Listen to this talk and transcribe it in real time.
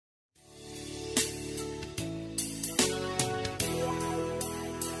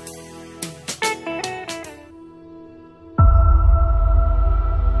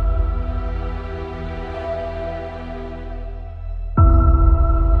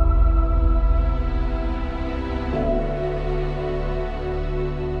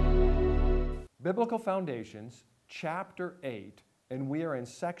Foundations, Chapter 8, and we are in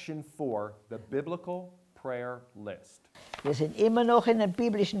Section 4, the Biblical Prayer List. Wir sind immer noch in den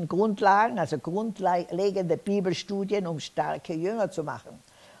biblischen Grundlagen, also grundlegende Bibelstudien, um starke Jünger zu machen.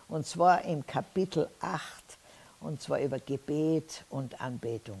 Und zwar im Kapitel 8, und zwar über Gebet und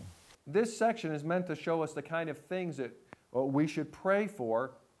Anbetung. This section is meant to show us the kind of things that we should pray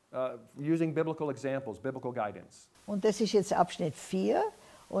for using biblical examples, biblical guidance. Und das ist jetzt Abschnitt 4.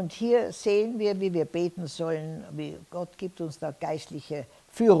 Und hier sehen wir, wie wir beten sollen, wie Gott gibt uns da geistliche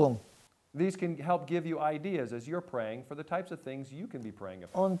Führung. These can help give you ideas as you're praying for the types of things you can be praying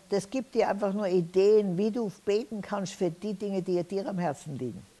about. Und das gibt dir einfach nur Ideen, wie du beten kannst für die Dinge, die dir am Herzen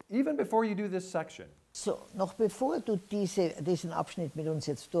liegen. Even before you do this section. So, noch bevor du diesen Abschnitt mit uns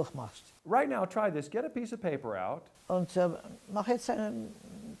jetzt durchmachst. Right now, try this. Get a piece of paper out. Und mach jetzt eine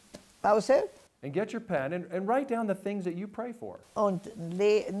Pause. And get your pen and write down the things that you pray for. Und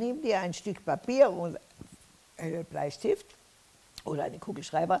nimm dir ein Stück Papier und einen Bleistift oder einen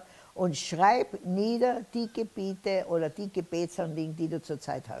Kugelschreiber und schreib nieder die Gebiete oder die Gebetsanliegen, die du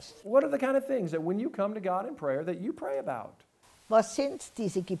zurzeit hast. What are the kind of things that when you come to God in prayer that you pray about? Was sind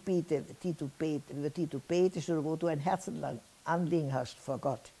diese Gebiete, über die du betest oder wo du ein Herzenanliegen hast vor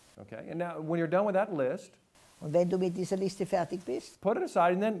Gott? Okay, and now when you're done with that list, und wenn du mit dieser Liste fertig bist, put it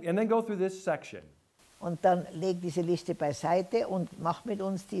aside and then go through this section. Und dann leg diese Liste beiseite und mach mit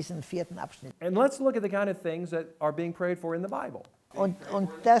uns diesen 4. Abschnitt. And let's look at the kind of things that are being prayed for in the Bible. Und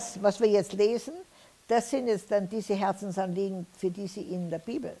das, was wir jetzt lesen, das sind jetzt dann diese Herzensanliegen, für die sie in der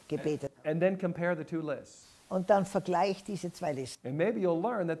Bibel gebetet haben. And then compare the two lists. Und dann vergleich diese 2 Listen. And maybe you'll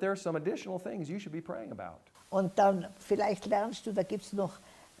learn that there are some additional things you should be praying about. Und dann vielleicht lernst du, da gibt es noch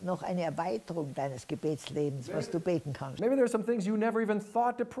eine Erweiterung deines Gebetslebens, was du beten kannst. Maybe there are some things you never even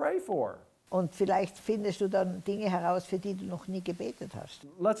thought to pray for. Und vielleicht findest du dann Dinge heraus, für die du noch nie gebetet hast.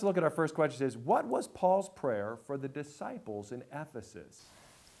 Let's look at our first question. It says, what was Paul's prayer for the disciples in Ephesus?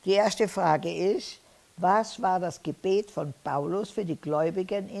 Die erste Frage ist, was war das Gebet von Paulus für die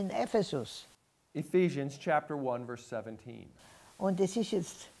Gläubigen in Ephesus? Ephesians chapter 1 verse 17. Und es ist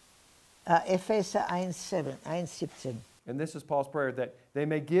jetzt Epheser 1,17. And this is Paul's prayer, that they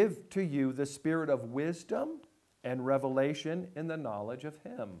may give to you the spirit of wisdom and revelation in the knowledge of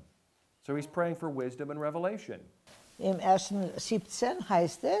him. So he's praying for wisdom and revelation. Im 1,17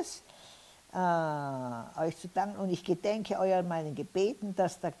 heißt es, euch zu danken, und ich gedenke euer meinen Gebeten,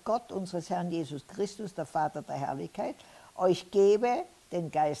 dass der Gott unseres Herrn Jesus Christus, der Vater der Herrlichkeit, euch gebe den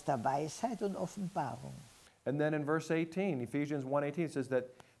Geist der Weisheit und Offenbarung. And then in verse 18, Ephesians 1:18, it says that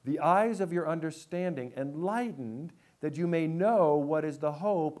the eyes of your understanding enlightened, that you may know what is the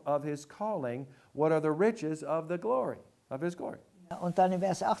hope of his calling, what are the riches of the glory, of his glory. Und dann in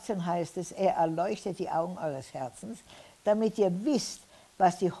Vers 18 heißt es, er erleuchtet die Augen eures Herzens, damit ihr wisst,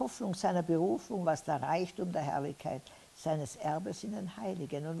 was die Hoffnung seiner Berufung, was der Reichtum der Herrlichkeit seines Erbes in den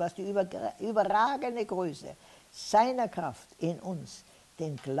Heiligen und was die überragende Größe seiner Kraft in uns,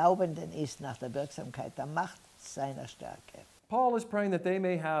 den Glaubenden, ist nach der Wirksamkeit der Macht seiner Stärke. Paul is praying that they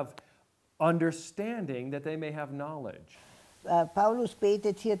may have understanding, that they may have knowledge. Paulus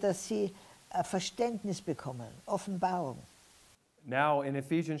betet hier, dass sie Verständnis bekommen, Offenbarung. Now in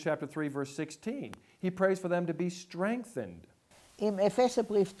Ephesians chapter 3 verse 16, he prays for them to be strengthened. Im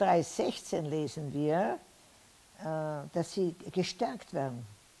Epheserbrief 3,16 lesen wir, dass sie gestärkt werden.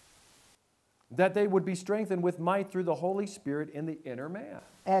 That they would be strengthened with might through the Holy Spirit in the inner man.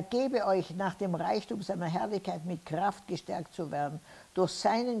 Er gebe euch nach dem Reichtum seiner Herrlichkeit mit Kraft gestärkt zu werden, durch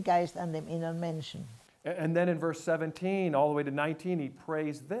seinen Geist an dem inneren Menschen. And then in verse 17 all the way to 19 he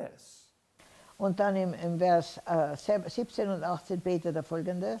prays this. Und dann im Vers 17 und 18 betet er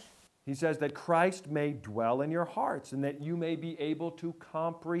Folgendes. He says that Christ may dwell in your hearts and that you may be able to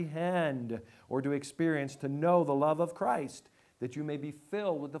comprehend or to experience, to know the love of Christ, that you may be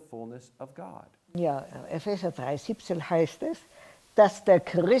filled with the fullness of God. Ja, Epheser 3,17 heißt es, dass der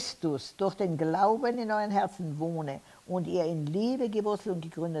Christus durch den Glauben in euren Herzen wohne und ihr in Liebe gewurzelt und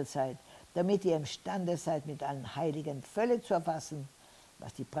gegründet seid, damit ihr imstande seid, mit allen Heiligen völlig zu erfassen,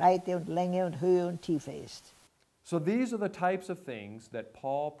 was die Breite und Länge und Höhe und Tiefe ist. So these are the types of things that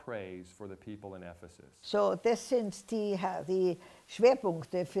Paul prays for the people in Ephesus. So, das sind die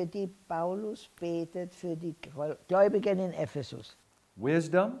Schwerpunkte, für die Paulus betet für die Gläubigen in Ephesus.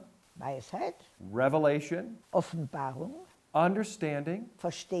 Wisdom, Weisheit, revelation, Offenbarung, understanding,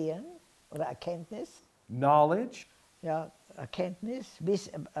 Verstehen oder Erkenntnis, knowledge, ja, Erkenntnis,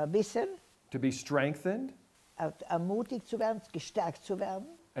 Wissen, to be strengthened, ermutigt zu werden, gestärkt zu werden.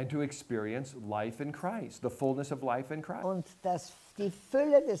 and to experience life in Christ, the fullness of life in Christ. Und die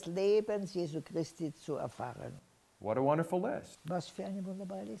Fülle des Lebens Jesu Christi zu erfahren. What a wonderful list. Was für eine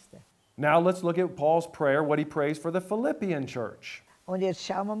wunderbare Liste. Now let's look at Paul's prayer, what he prays for the Philippian church. Und jetzt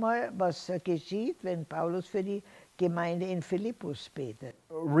schauen wir mal, was geschieht, wenn Paulus für die Gemeinde in Philippus betet.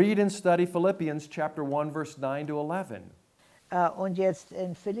 Read and study Philippians chapter 1, verse 9 to 11. Und jetzt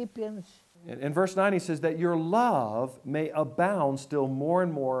in Philippians, In verse 9 he says that your love may abound still more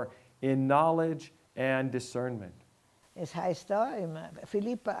and more in knowledge and discernment. es heißt da im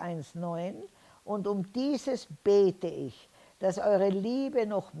Philipper 1,9, und um dieses bete ich, dass eure Liebe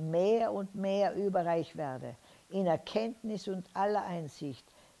noch mehr und mehr überreich werde, in Erkenntnis und aller Einsicht,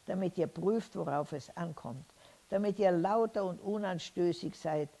 damit ihr prüft, worauf es ankommt, damit ihr lauter und unanstößig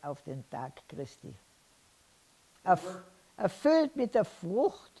seid auf den Tag Christi. Erfüllt mit der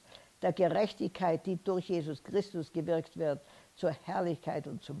Frucht der Gerechtigkeit, die durch Jesus Christus gewirkt wird, zur Herrlichkeit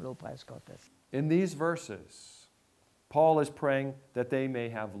und zum Lobpreis Gottes. In these verses, Paul is praying that they may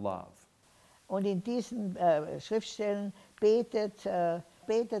have love. Und in diesen Schriftstellen betet,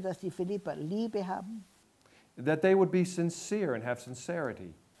 dass die Philipper Liebe haben, That they would be sincere and have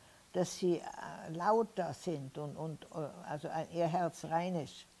sincerity. dass sie lauter sind und also ihr Herz rein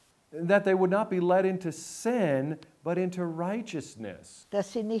ist. That they would not be led into sin, but into righteousness.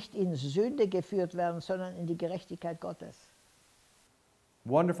 Dass sie nicht in Sünde geführt werden, sondern in die Gerechtigkeit Gottes.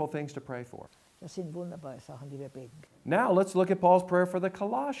 Wonderful things to pray for. Das sind wunderbare Sachen, die wir beten. Now let's look at Paul's prayer for the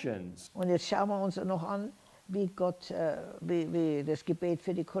Colossians. Und jetzt schauen wir uns noch an, wie wie das Gebet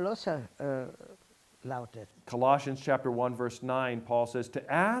für die Kolosser lautet. Colossians chapter 1 verse 9, Paul says, to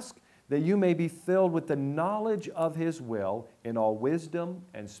ask that you may be filled with the knowledge of his will in all wisdom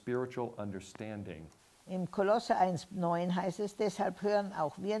and spiritual understanding. Im Kolosser 1,9 heißt es, deshalb hören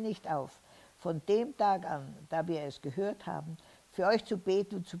auch wir nicht auf, von dem Tag an, da wir es gehört haben, für euch zu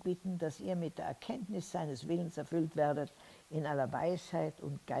beten und zu bitten, dass ihr mit der Erkenntnis seines Willens erfüllt werdet, in aller Weisheit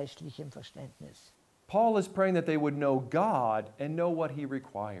und geistlichem Verständnis. Paul is praying that they would know God and know what he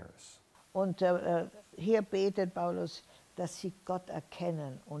requires. Und hier betet Paulus, dass sie Gott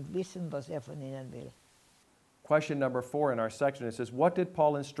erkennen und wissen, was er von ihnen will. Question number 4 in our section, it says, what did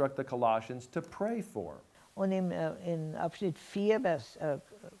Paul instruct the Colossians to pray for? Und in Abschnitt 4,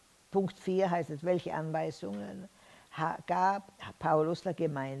 Punkt 4 heißt es, welche Anweisungen gab Paulus der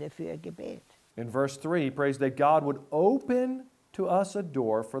Gemeinde für ihr Gebet? In verse 3, he prays that God would open to us a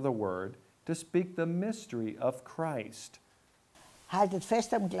door for the word to speak the mystery of Christ. Haltet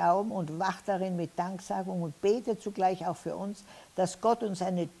fest am Glauben und wacht darin mit Danksagung und betet zugleich auch für uns, dass Gott uns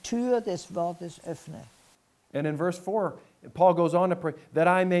eine Tür des Wortes öffne. And in verse 4, Paul goes on to pray that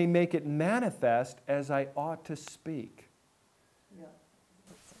I may make it manifest as I ought to speak.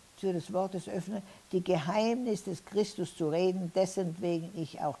 Tür des Wortes öffne, die Geheimnis des Christus zu reden, dessen wegen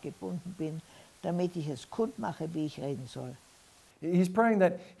ich auch gebunden bin, damit ich es kundmache, wie ich reden soll. He's praying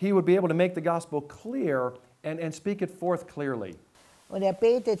that he would be able to make the gospel clear and speak it forth clearly. Und er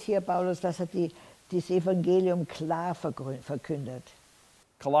betet hier, Paulus, dass er das Evangelium klar verkündet.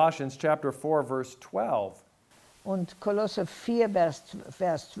 Colossians chapter 4 verse 12. Und Kolosser 4,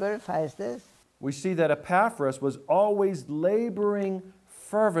 Vers 12 heißt es, We see that Epaphras was always laboring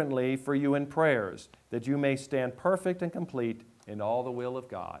fervently for you in prayers, that you may stand perfect and complete in all the will of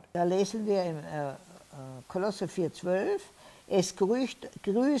God. da lesen wir im Kolosser 4, 12, es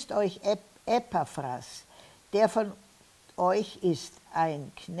grüßt euch Epaphras, der von euch ist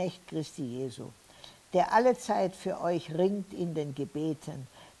ein Knecht Christi Jesu, der allezeit für euch ringt in den Gebeten,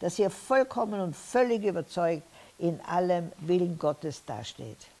 dass ihr vollkommen und völlig überzeugt in allem Willen Gottes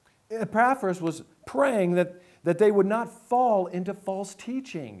dasteht. Epaphras was praying that they would not fall into false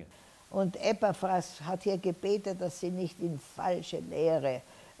teaching. Und Epaphras hat hier gebetet, dass sie nicht in falsche Lehre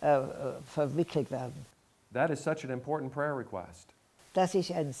verwickelt werden. That is such an important prayer request. Das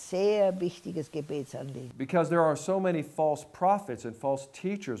ist ein sehr wichtiges Gebetsanliegen. Because there are so many false prophets and false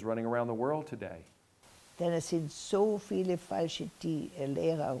teachers running around the world today. Denn es sind so viele falsche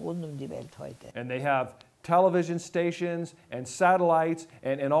Lehrer rund um die Welt heute. And they have television stations and satellites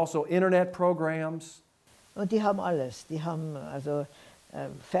and also internet programs. Und die haben alles. Die haben also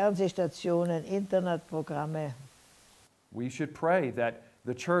Fernsehstationen, Internetprogramme. We should pray that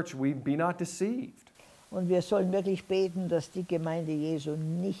the church we be not deceived. Und wir sollen wirklich beten, dass die Gemeinde Jesu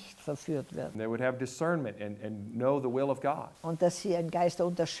nicht verführt wird. And they would have discernment and know the will of God. Und dass sie einen Geist der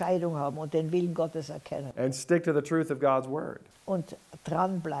Unterscheidung haben und den Willen Gottes erkennen. And stick to the truth of God's word. Und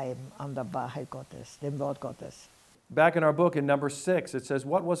dranbleiben an der Wahrheit Gottes, dem Wort Gottes. Back in our book in number 6, it says,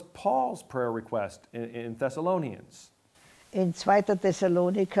 what was Paul's prayer request in Thessalonians? In 2.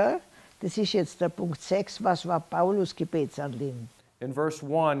 Thessaloniker, das ist jetzt der Punkt 6, was war Paulus Gebetsanliegen? In verse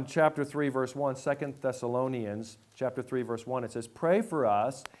 1, chapter 3, verse 1, 2 Thessalonians, chapter 3, verse 1, it says, pray for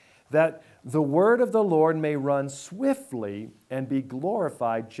us that the word of the Lord may run swiftly and be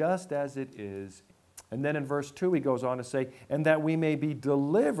glorified just as it is. And then in verse 2 he goes on to say, and that we may be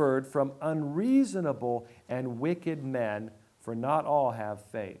delivered from unreasonable and wicked men, for not all have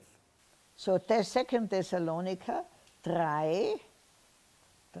faith. So 2 Thessaloniker 3,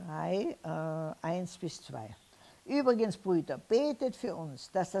 1 bis 2. Übrigens, Brüder, betet für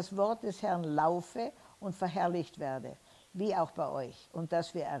uns, dass das Wort des Herrn laufe und verherrlicht werde, wie auch bei euch, und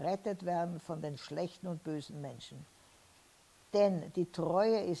dass wir errettet werden von den schlechten und bösen Menschen. Denn die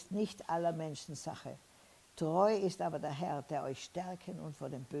Treue ist nicht aller Menschen Sache. Treu ist aber der Herr, der euch stärken und vor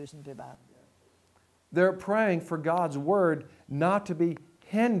dem Bösen bewahren wird. They're praying for God's word not to be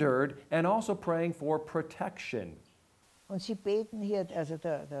hindered and also praying for protection. Und sie beten hier, also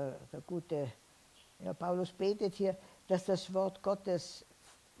der gute Paulus betet hier, dass das Wort Gottes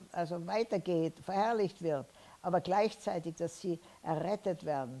also weitergeht, verherrlicht wird, aber gleichzeitig, dass sie errettet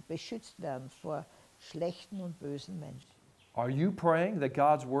werden, beschützt werden vor schlechten und bösen Menschen. Are you praying that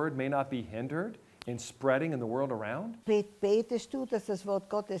God's word may not be hindered in spreading in the world around? Betest du, dass das Wort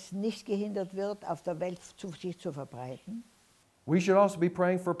Gottes nicht gehindert wird, auf der Welt sich zu verbreiten? We should also be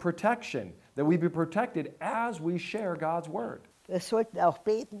praying for protection, that we be protected as we share God's word. Wir sollten auch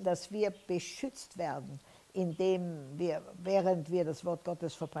beten, dass wir beschützt werden, während wir das Wort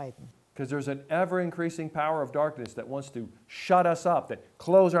Gottes verbreiten. Because there's an ever-increasing power of darkness that wants to shut us up, that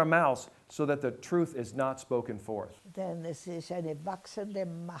close our mouths so that the truth is not spoken forth. Denn es ist eine wachsende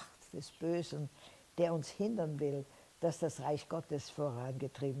Macht des Bösen, der uns hindern will, dass das Reich Gottes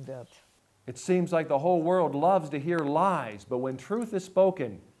vorangetrieben wird. It seems like the whole world loves to hear lies, but when truth is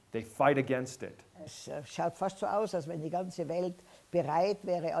spoken, they fight against it. Es schaut fast so aus, als wenn die ganze Welt bereit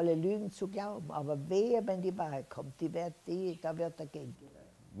wäre, alle Lügen zu glauben. Aber wehe, wenn die Wahrheit kommt, da wird dagegen gewählt.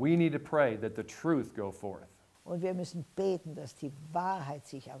 We need to pray that the truth go forth. Und wir müssen beten, dass die Wahrheit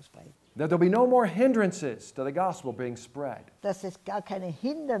sich ausbreitet. That there'll be no more hindrances to the gospel being spread. Dass es gar keine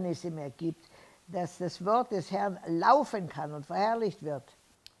Hindernisse mehr gibt, dass das Wort des Herrn laufen kann und verherrlicht wird.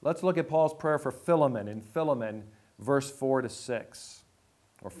 Let's look at Paul's prayer for Philemon in Philemon, verse 4 to 6.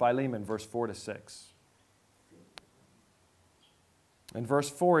 Or Philemon, verse 4 to 6. In verse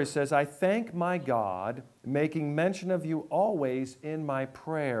 4 he says, I thank my God, making mention of you always in my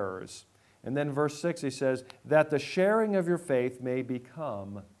prayers. And then verse 6 he says, that the sharing of your faith may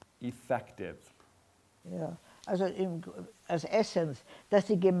become effective. Ja, also als Essenz, dass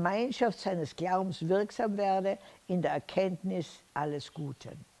die Gemeinschaft seines Glaubens wirksam werde in der Erkenntnis alles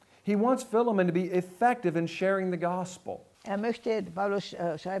Guten. He wants Philemon to be effective in sharing the gospel. Paulus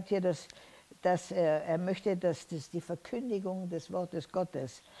schreibt hier, dass er möchte, dass die Verkündigung des Wortes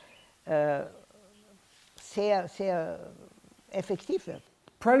Gottes sehr, sehr effektiv wird.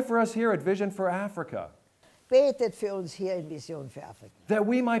 Pray for us here at Vision for Africa. Betet für uns hier in Vision für Afrika. That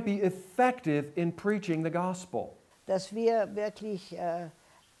we might be effective in preaching the gospel. Dass wir wirklich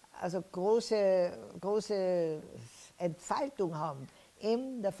also große Entfaltung haben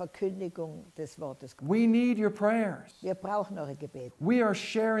in der Verkündigung des Wortes. We need your prayers. Wir brauchen eure Gebete. We are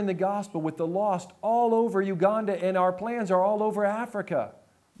sharing the gospel with the lost all over Uganda, and our plans are all over Africa.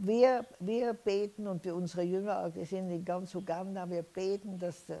 Wir beten und für unsere Jünger, die sind in ganz Uganda, wir beten,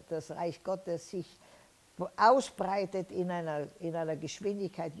 dass das Reich Gottes sich ausbreitet in einer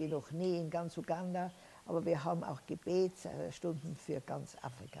Geschwindigkeit wie noch nie in ganz Uganda. Aber wir haben auch Gebetsstunden für ganz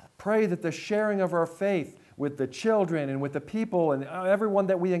Afrika. Pray that the sharing of our faith with the children and with the people and everyone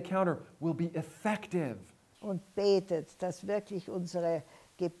that we encounter will be effective. Und betet, dass wirklich unsere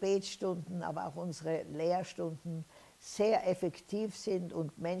Gebetsstunden, aber auch unsere Lehrstunden sehr effektiv sind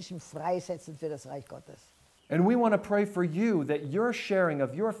und Menschen freisetzen für das Reich Gottes. And we want to pray for you that your sharing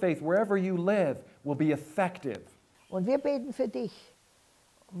of your faith wherever you live will be effective. Und wir beten für dich,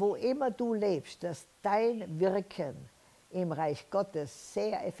 wo immer du lebst, dass dein Wirken im Reich Gottes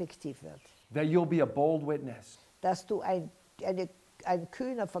sehr effektiv wird. That you'll be a bold witness. Dass du ein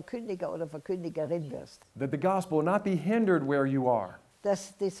kühner Verkündiger oder Verkündigerin wirst. That the gospel will not be hindered where you are.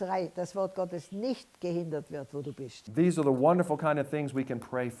 Dass das Wort Gottes nicht gehindert wird, wo du bist. These are the wonderful kind of things we can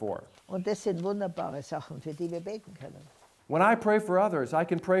pray for. Und das sind wunderbare Sachen, für die wir beten können. When I pray for others, I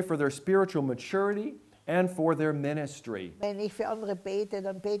can pray for their spiritual maturity and for their ministry. Wenn ich für andere bete,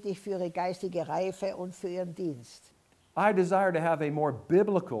 dann bete ich für ihre geistige Reife und für ihren Dienst. I desire to have a more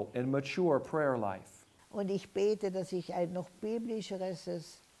biblical and mature prayer life. Und ich bete, dass ich ein noch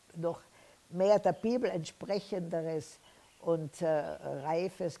biblischeres, noch mehr der Bibel entsprechenderes und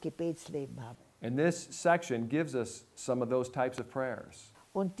reifes Gebetsleben habe. And this section gives us some of those types of prayers.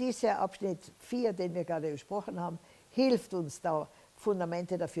 Und dieser Abschnitt 4, den wir gerade besprochen haben, hilft uns da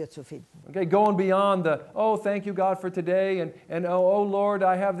Fundamente dafür zu finden. Okay, going beyond the, oh, thank you, God, for today, and oh, Lord,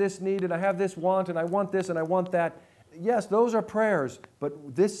 I have this need, and I have this want, and I want this, and I want that. Yes, those are prayers,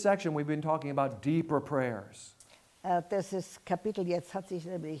 but this section we've been talking about deeper prayers. Das Kapitel jetzt hat sich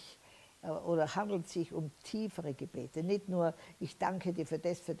nämlich oder handelt sich um tiefere Gebete. Nicht nur, ich danke dir für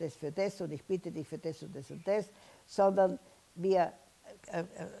das, für das, für das und ich bitte dich für das und das und das, sondern wir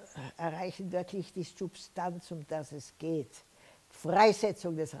erreichen wirklich die Substanz, um das es geht.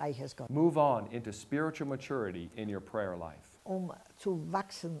 Freisetzung des Reiches Gottes. Move on into spiritual maturity in your prayer life. Um zu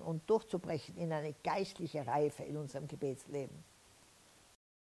wachsen und durchzubrechen in eine geistliche Reife in unserem Gebetsleben.